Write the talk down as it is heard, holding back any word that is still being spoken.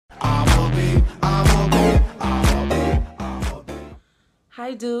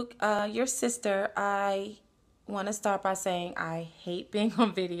Hi, Duke. Your sister. I want to start by saying I hate being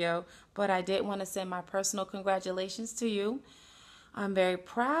on video, but I did want to send my personal congratulations to you. I'm very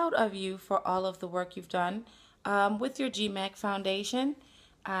proud of you for all of the work you've done with your GMAC Foundation.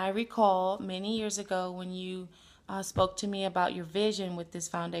 I recall many years ago when you spoke to me about your vision with this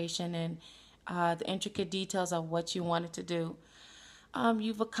foundation and the intricate details of what you wanted to do.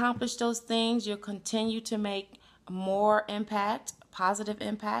 You've accomplished those things. You'll continue to make more impact, positive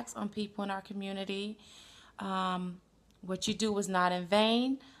impacts on people in our community. What you do was not in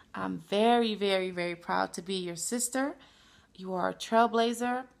vain. I'm very, very, very proud to be your sister. You are a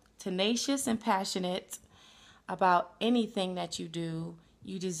trailblazer, tenacious and passionate about anything that you do.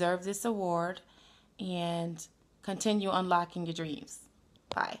 You deserve this award and continue unlocking your dreams.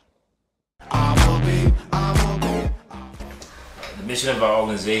 Bye. The mission of our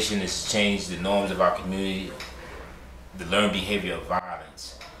organization is to change the norms of our community, the learned behavior of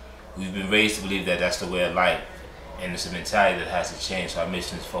violence. We've been raised to believe that that's the way of life, and it's a mentality that has to change. So our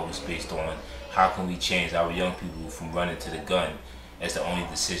mission is focused based on how can we change our young people from running to the gun as the only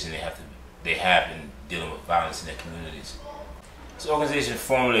decision they have in dealing with violence in their communities. This organization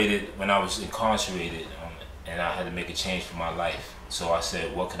formulated when I was incarcerated, and I had to make a change for my life. So I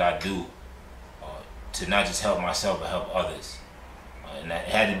said, what could I do to not just help myself but help others? And it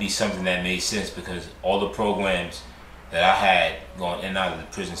had to be something that made sense, because all the programs that I had going in and out of the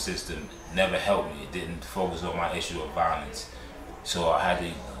prison system never helped me. It didn't focus on my issue of violence. So I had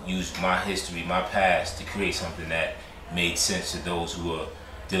to use my history, my past, to create something that made sense to those who were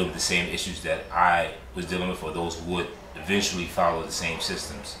dealing with the same issues that I was dealing with, or those who would eventually follow the same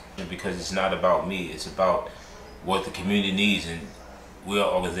systems. Because it's not about me, it's about what the community needs, and we're an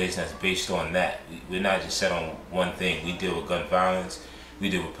organization that's based on that. We're not just set on one thing. We deal with gun violence, we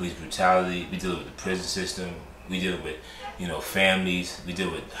deal with police brutality, we deal with the prison system, we deal with, families, we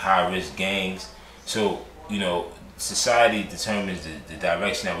deal with high-risk gangs. So, society determines the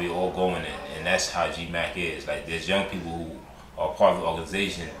direction that we're all going in, and that's how GMAC is. Like, there's young people who are part of the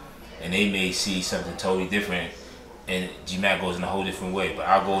organization, and they may see something totally different, and GMAC goes in a whole different way. But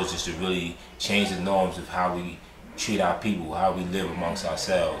our goal is just to really change the norms of how we treat our people, how we live amongst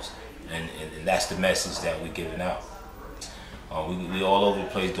ourselves, and that's the message that we're giving out. We all over the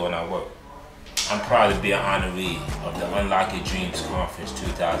place doing our work. I'm proud to be an honoree of the Unlock Your Dreams Conference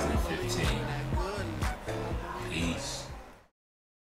 2015.